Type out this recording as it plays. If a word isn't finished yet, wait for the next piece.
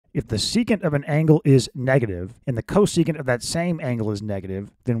If the secant of an angle is negative and the cosecant of that same angle is negative,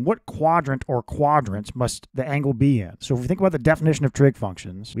 then what quadrant or quadrants must the angle be in? So if we think about the definition of trig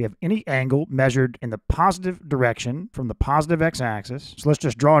functions, we have any angle measured in the positive direction from the positive x-axis. So let's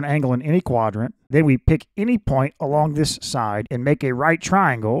just draw an angle in any quadrant. Then we pick any point along this side and make a right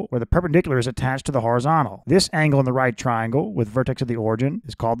triangle where the perpendicular is attached to the horizontal. This angle in the right triangle with vertex of the origin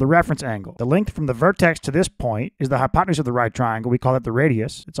is called the reference angle. The length from the vertex to this point is the hypotenuse of the right triangle. We call it the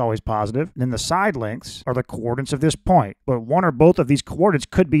radius. It's always positive. And then the side lengths are the coordinates of this point. But one or both of these coordinates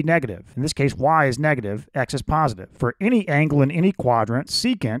could be negative. In this case, y is negative, x is positive. For any angle in any quadrant,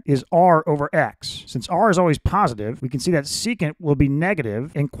 secant is r over x. Since r is always positive, we can see that secant will be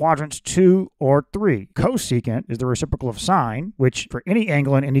negative in quadrants 2 or 3. Cosecant is the reciprocal of sine, which for any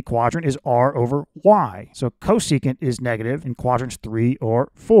angle in any quadrant is r over y. So cosecant is negative in quadrants 3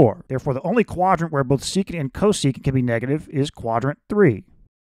 or 4. Therefore, the only quadrant where both secant and cosecant can be negative is quadrant 3.